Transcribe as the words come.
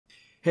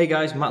Hey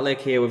guys, MattLake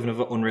here with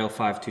another Unreal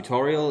 5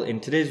 tutorial. In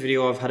today's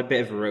video I've had a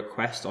bit of a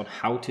request on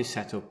how to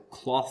set up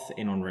cloth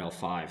in Unreal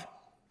 5.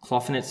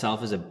 Cloth in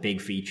itself is a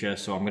big feature,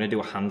 so I'm going to do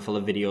a handful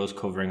of videos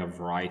covering a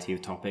variety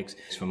of topics,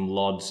 from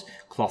LODs,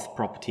 cloth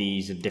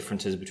properties, and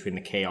differences between the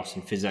chaos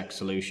and physics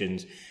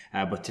solutions.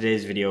 But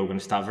today's video we're going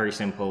to start very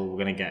simple.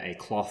 We're going to get a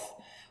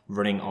cloth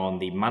running on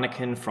the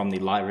mannequin from the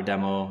Lyra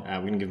demo. We're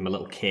going to give him a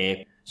little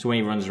cape. So when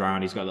he runs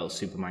around, he's got a little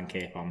Superman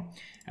cape on.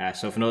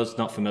 So for those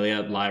not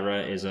familiar,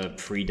 Lyra is a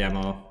free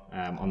demo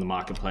on the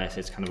marketplace.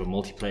 It's kind of a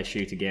multiplayer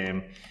shooter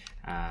game.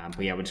 But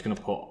yeah, we're just going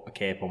to put a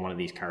cape on one of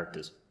these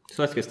characters.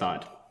 So let's get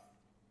started.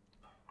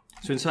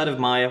 So inside of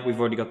Maya, we've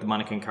already got the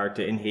mannequin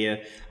character in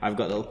here. I've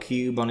got a little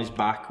cube on his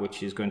back,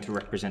 which is going to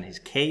represent his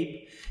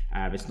cape.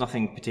 It's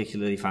nothing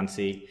particularly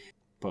fancy,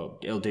 but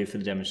it'll do for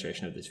the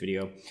demonstration of this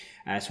video.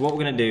 So what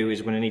we're going to do is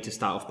we're going to need to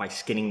start off by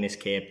skinning this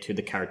cape to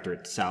the character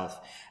itself.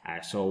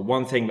 So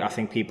one thing that I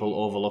think people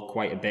overlook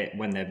quite a bit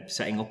when they're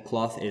setting up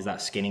cloth is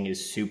that skinning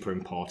is super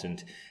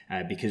important.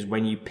 Because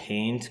when you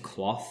paint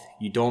cloth,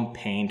 you don't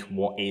paint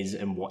what is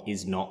and what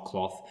is not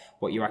cloth.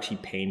 What you're actually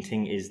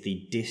painting is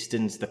the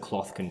distance the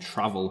cloth can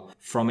travel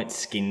from its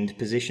skinned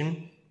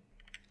position.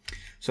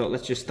 So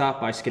let's just start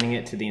by skinning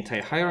it to the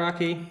entire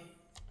hierarchy.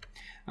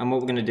 And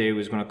what we're going to do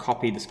is we're going to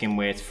copy the skin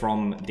weights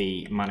from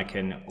the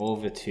mannequin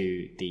over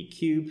to the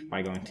cube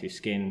by going to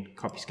skin,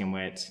 copy skin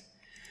weights.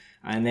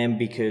 And then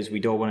because we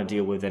don't want to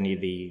deal with any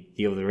of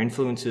the other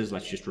influences,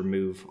 let's just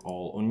remove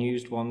all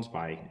unused ones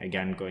by,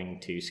 again, going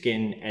to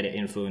skin, edit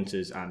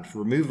influences, and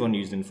remove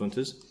unused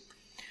influences.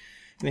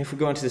 And if we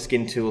go into the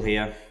skin tool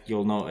here,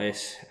 you'll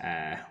notice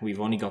we've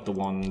only got the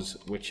ones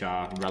which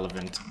are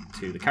relevant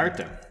to the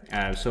character.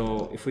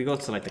 So if we go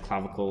to like the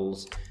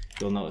clavicles,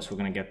 you'll notice we're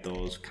going to get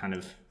those kind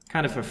of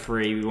for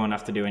free. We won't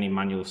have to do any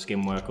manual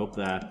skin work up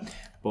there.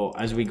 But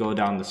as we go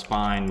down the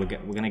spine, we're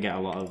going to get a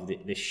lot of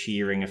the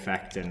shearing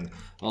effect and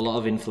a lot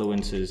of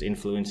influences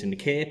influencing the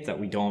cape that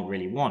we don't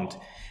really want.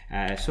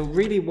 So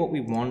really what we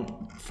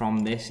want from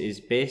this is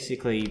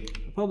basically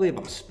probably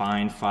about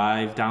spine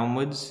 5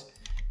 downwards,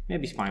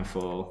 maybe spine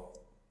 4.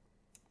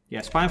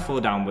 Yeah, spine 4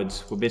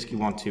 downwards. We basically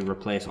want to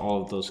replace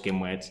all of those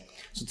skin weights.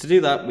 So to do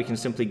that, we can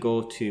simply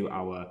go to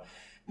our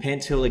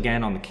paint tool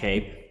again on the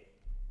cape.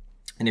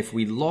 And if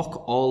we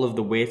lock all of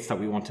the weights that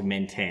we want to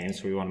maintain,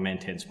 so we want to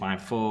maintain spine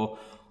 4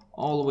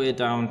 all the way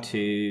down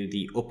to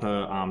the upper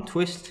arm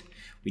twist,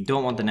 we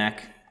don't want the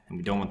neck and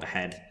we don't want the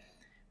head.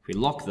 If we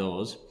lock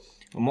those,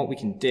 and what we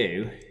can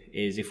do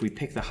is if we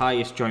pick the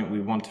highest joint we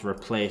want to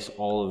replace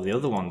all of the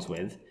other ones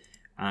with,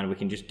 and we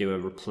can just do a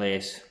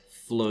replace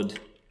flood,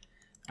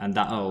 and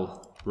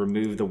that'll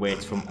remove the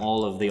weights from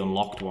all of the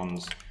unlocked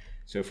ones.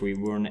 So if we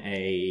run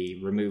a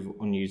remove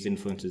unused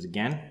influences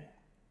again,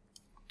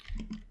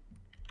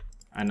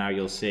 and now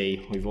you'll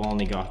see we've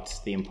only got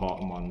the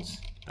important ones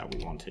that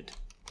we wanted,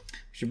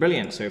 which is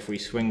brilliant. So if we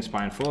swing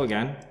spine 4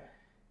 again,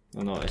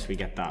 you'll notice we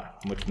get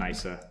that much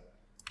nicer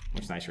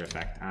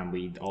effect, and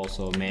we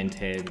also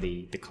maintain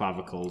the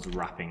clavicles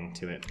wrapping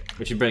to it,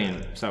 which is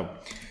brilliant. So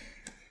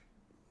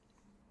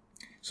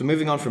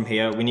moving on from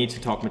here, we need to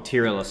talk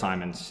material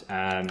assignments.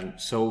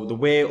 So the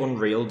way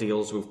Unreal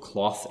deals with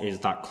cloth is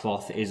that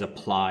cloth is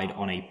applied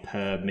on a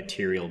per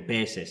material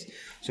basis.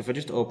 So if I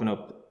just open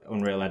up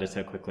Unreal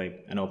Editor quickly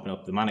and open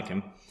up the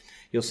mannequin,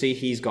 you'll see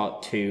he's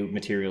got 2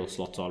 material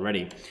slots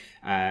already.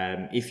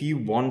 If you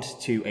want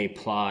to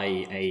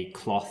apply a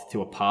cloth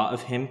to a part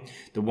of him,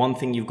 the one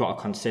thing you've got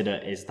to consider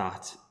is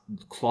that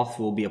cloth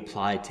will be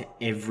applied to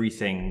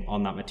everything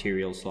on that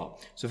material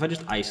slot. So if I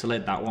just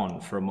isolate that one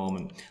for a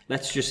moment,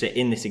 let's just say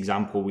in this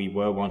example we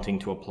were wanting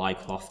to apply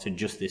cloth to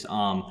just this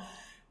arm.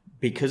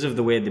 Because of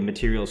the way the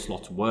material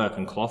slots work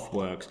and cloth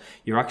works,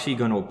 you're actually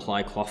going to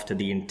apply cloth to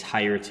the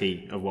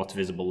entirety of what's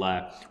visible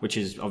there, which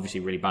is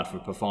obviously really bad for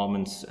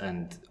performance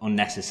and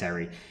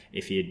unnecessary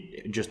if you're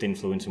just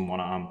influencing one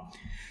arm.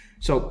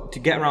 So to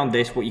get around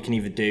this, what you can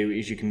either do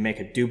is you can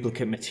make a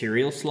duplicate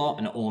material slot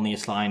and only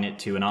assign it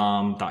to an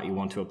arm that you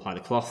want to apply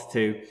the cloth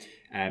to.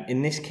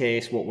 In this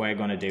case, what we're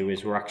going to do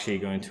is we're actually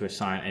going to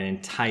assign an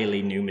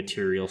entirely new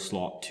material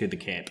slot to the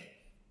cape.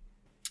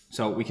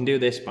 So we can do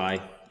this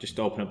by just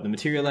open up the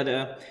material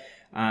editor,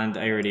 and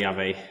I already have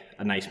a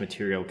nice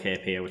material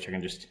cape here which I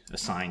can just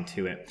assign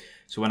to it.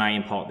 So when I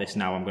import this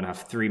now, I'm going to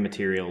have 3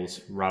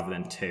 materials rather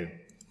than 2.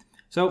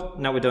 So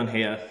now we're done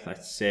here,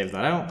 let's save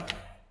that out,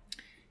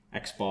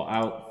 export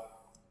out.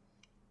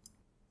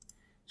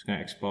 Just going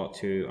to export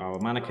to our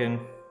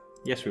mannequin.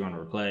 Yes, we want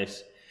to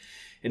replace.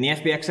 In the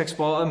FBX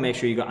exporter, make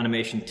sure you got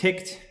animation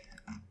ticked,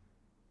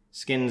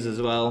 skins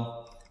as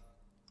well.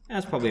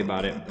 That's probably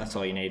about it, that's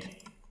all you need.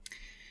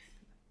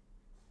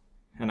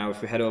 And now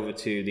if we head over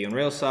to the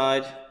Unreal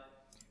side,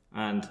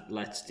 and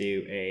let's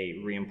do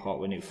a re-import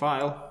with new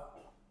file,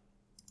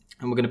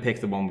 and we're going to pick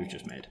the one we've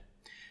just made.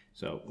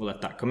 So we'll let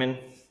that come in.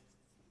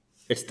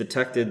 It's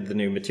detected the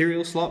new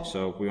material slot,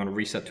 so we want to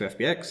reset to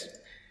FBX.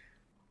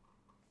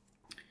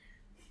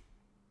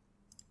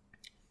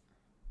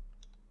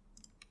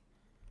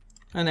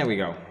 And there we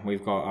go,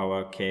 we've got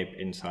our cape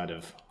inside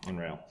of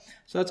Unreal.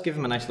 So let's give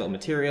him a nice little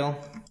material.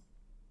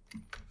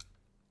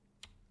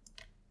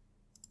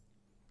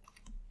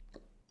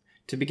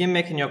 To begin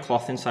making your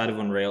cloth inside of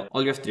Unreal,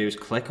 all you have to do is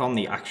click on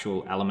the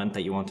actual element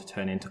that you want to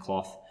turn into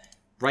cloth,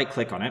 right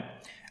click on it,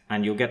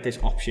 and you'll get this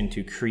option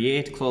to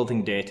create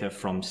clothing data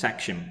from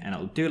section, and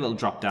it'll do a little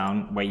drop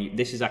down where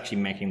this is actually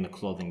making the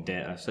clothing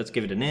data. So let's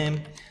give it a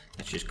name.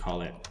 Let's just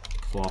call it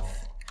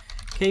cloth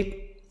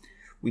cape.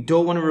 We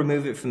don't want to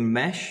remove it from the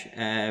mesh.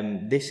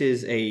 This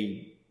is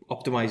a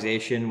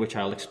optimization which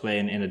I'll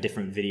explain in a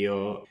different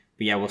video,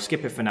 but yeah, we'll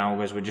skip it for now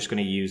because we're just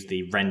going to use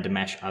the render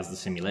mesh as the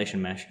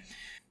simulation mesh.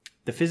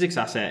 The physics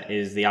asset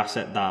is the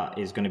asset that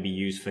is going to be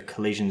used for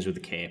collisions with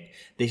the cape.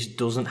 This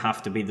doesn't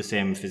have to be the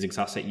same physics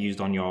asset used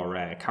on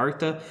your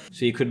character,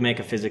 so you could make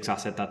a physics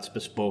asset that's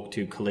bespoke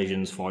to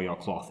collisions for your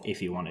cloth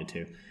if you wanted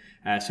to.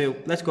 So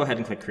let's go ahead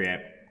and click create.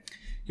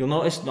 You'll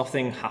notice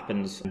nothing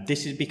happens.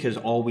 This is because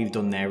all we've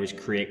done there is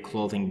create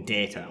clothing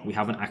data. We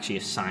haven't actually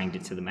assigned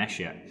it to the mesh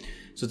yet.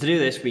 So to do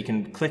this, we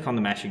can click on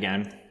the mesh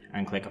again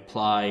and click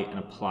apply and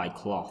apply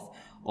cloth.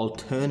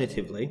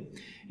 Alternatively,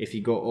 if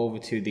you go over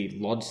to the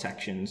LOD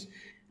sections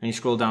and you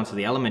scroll down to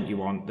the element you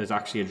want, there's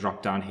actually a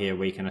drop down here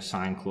where you can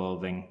assign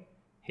clothing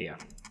here.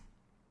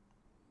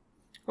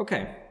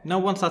 Okay, now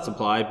once that's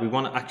applied, we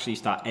want to actually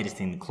start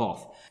editing the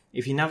cloth.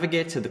 If you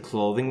navigate to the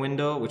clothing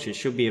window, which it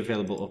should be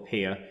available up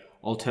here,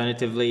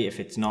 alternatively, if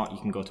it's not, you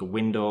can go to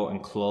window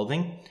and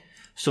clothing.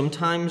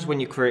 Sometimes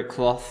when you create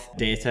cloth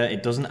data,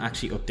 it doesn't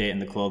actually update in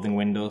the clothing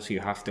window, so you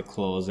have to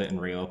close it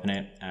and reopen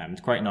it.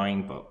 It's quite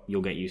annoying, but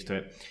you'll get used to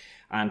it.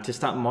 And to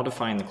start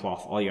modifying the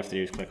cloth, all you have to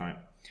do is click on it.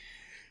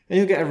 Then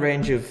you'll get a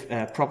range of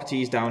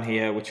properties down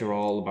here, which are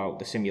all about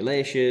the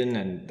simulation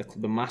and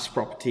the mass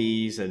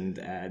properties. And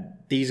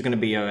these are going to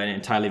be an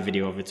entirely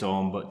video of its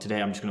own, but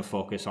today I'm just going to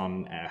focus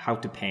on how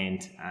to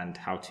paint and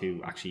how to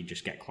actually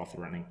just get cloth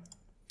running.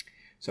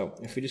 So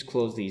if we just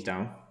close these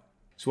down.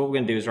 So what we're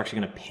going to do is we're actually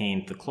going to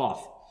paint the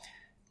cloth.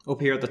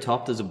 Up here at the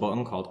top, there's a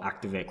button called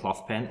Activate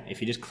Cloth Paint. If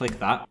you just click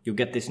that, you'll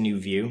get this new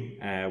view,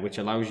 which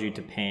allows you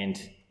to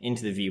paint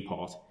into the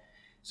viewport.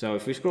 So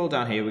if we scroll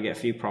down here, we get a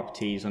few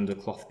properties under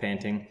cloth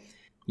painting.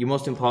 Your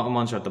most important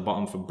ones are at the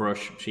bottom for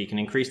brush. So you can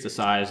increase the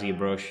size of your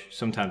brush.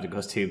 Sometimes it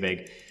goes too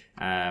big,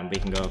 but you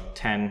can go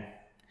 10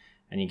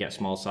 and you get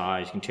small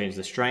size. You can change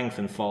the strength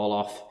and fall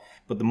off.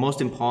 But the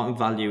most important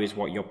value is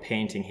what you're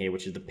painting here,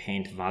 which is the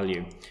paint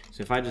value.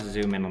 So if I just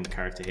zoom in on the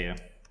character here,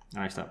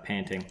 and I start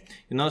painting,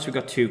 you'll notice we've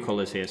got two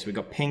colors here. So we've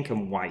got pink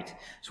and white.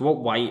 So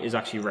what white is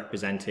actually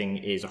representing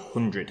is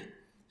 100.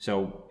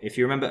 So if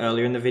you remember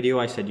earlier in the video,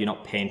 I said you're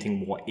not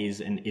painting what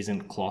is and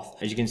isn't cloth.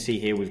 As you can see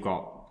here, we've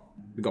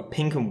got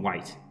pink and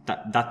white.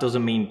 That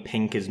doesn't mean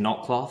pink is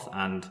not cloth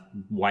and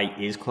white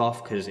is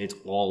cloth, because it's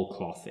all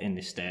cloth in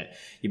this state.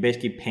 You're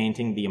basically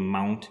painting the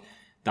amount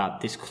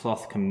that this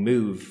cloth can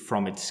move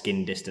from its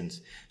skin distance.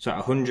 So at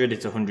 100,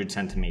 it's 100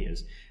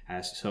 centimeters.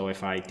 So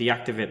if I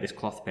deactivate this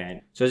cloth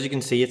paint, so as you can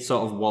see, it's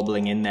sort of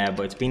wobbling in there,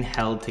 but it's been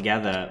held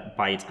together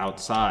by its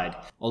outside.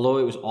 Although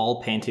it was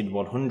all painted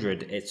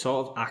 100, it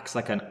sort of acts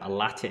like a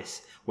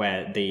lattice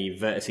where the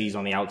vertices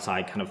on the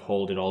outside kind of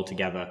hold it all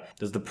together.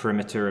 There's the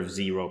perimeter of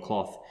zero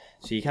cloth.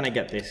 So you kind of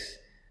get this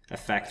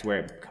effect where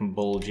it can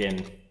bulge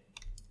in,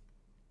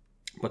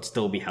 but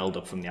still be held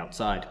up from the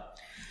outside.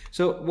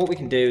 So what we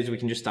can do is we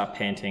can just start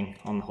painting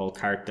on the whole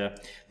character.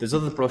 There's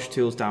other brush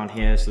tools down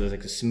here. So there's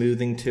like a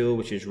smoothing tool,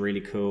 which is really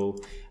cool.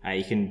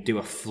 You can do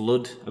a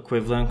flood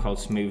equivalent called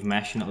smooth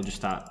mesh, and it'll just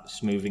start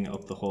smoothing it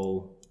up the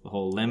whole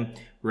limb.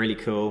 Really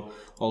cool.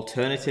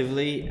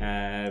 Alternatively,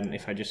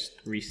 if I just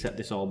reset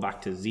this all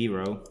back to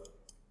 0,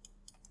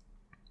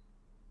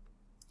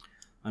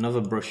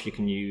 another brush you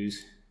can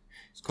use,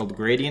 it's called the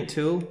gradient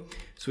tool.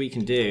 So what you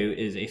can do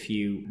is if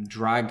you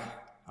drag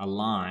a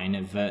line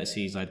of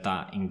vertices like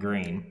that in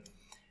green,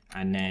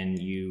 and then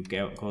you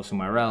go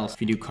somewhere else,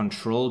 if you do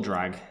control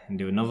drag and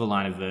do another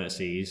line of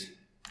vertices,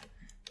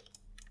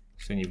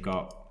 so then you've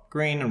got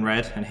green and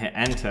red, and hit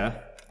enter,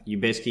 you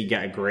basically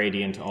get a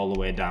gradient all the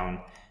way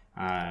down,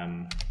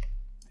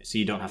 so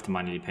you don't have to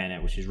manually paint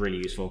it, which is really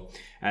useful.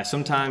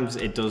 Sometimes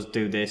it does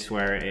do this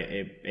where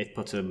it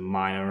puts a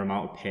minor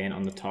amount of paint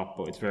on the top,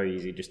 but it's very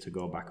easy just to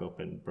go back up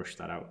and brush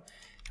that out.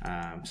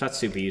 So that's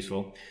super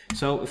useful.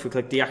 So if we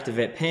click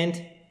deactivate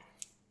paint,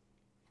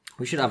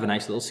 we should have a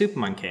nice little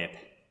Superman cape.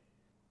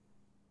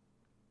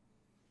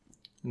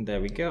 And there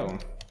we go.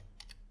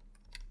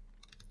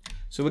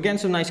 So we're getting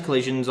some nice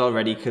collisions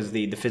already because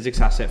the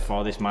physics asset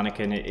for this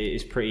mannequin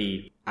is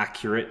pretty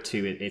accurate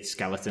to its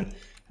skeleton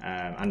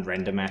and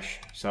render mesh.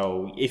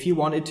 So if you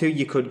wanted to,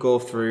 you could go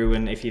through,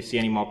 and if you see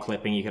any more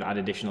clipping, you could add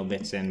additional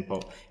bits in,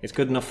 but it's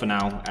good enough for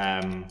now.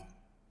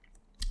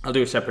 I'll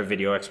do a separate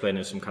video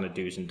explaining some kind of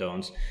do's and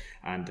don'ts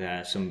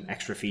and some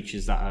extra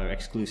features that are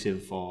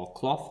exclusive for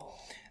cloth.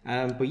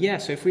 But yeah,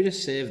 so if we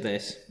just save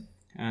this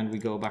and we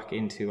go back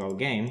into our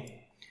game,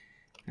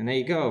 and there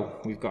you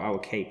go, we've got our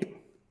cape.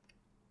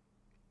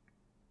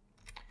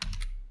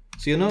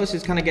 So you'll notice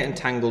it's kind of getting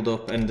tangled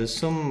up, and there's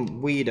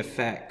some weird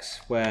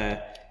effects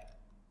where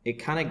it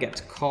kind of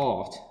gets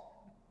caught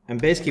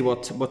And basically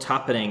what's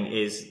happening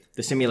is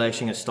the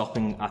simulation is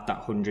stopping at that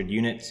 100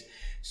 units.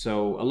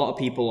 So a lot of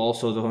people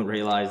also don't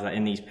realize that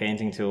in these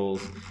painting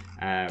tools,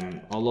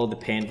 although the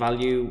paint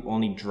value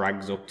only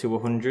drags up to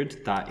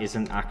 100, that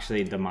isn't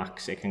actually the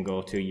max it can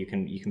go to. You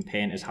can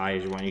paint as high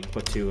as you want. You can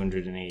put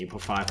 200 in here, you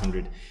put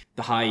 500.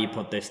 The higher you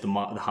put this, the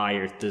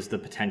higher there's the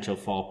potential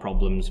for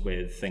problems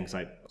with things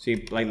like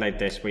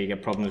this, where you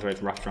get problems where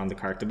it's wrapped around the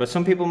character. But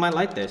some people might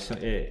like this.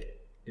 It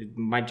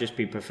might just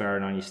be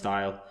preferring on your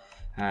style.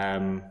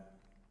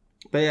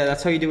 But yeah,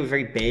 that's how you do a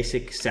very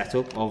basic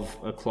setup of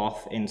a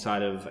cloth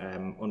inside of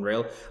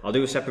Unreal. I'll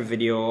do a separate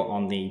video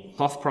on the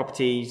cloth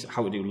properties,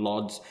 how to do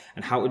LODs,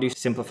 and how to do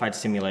simplified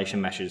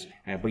simulation meshes.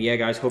 But yeah,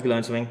 guys, hope you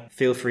learned something.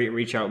 Feel free to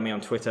reach out to me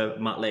on Twitter,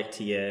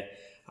 MattLakeTA,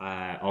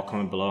 or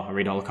comment below. I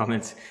read all the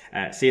comments.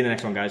 See you in the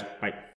next one, guys. Bye.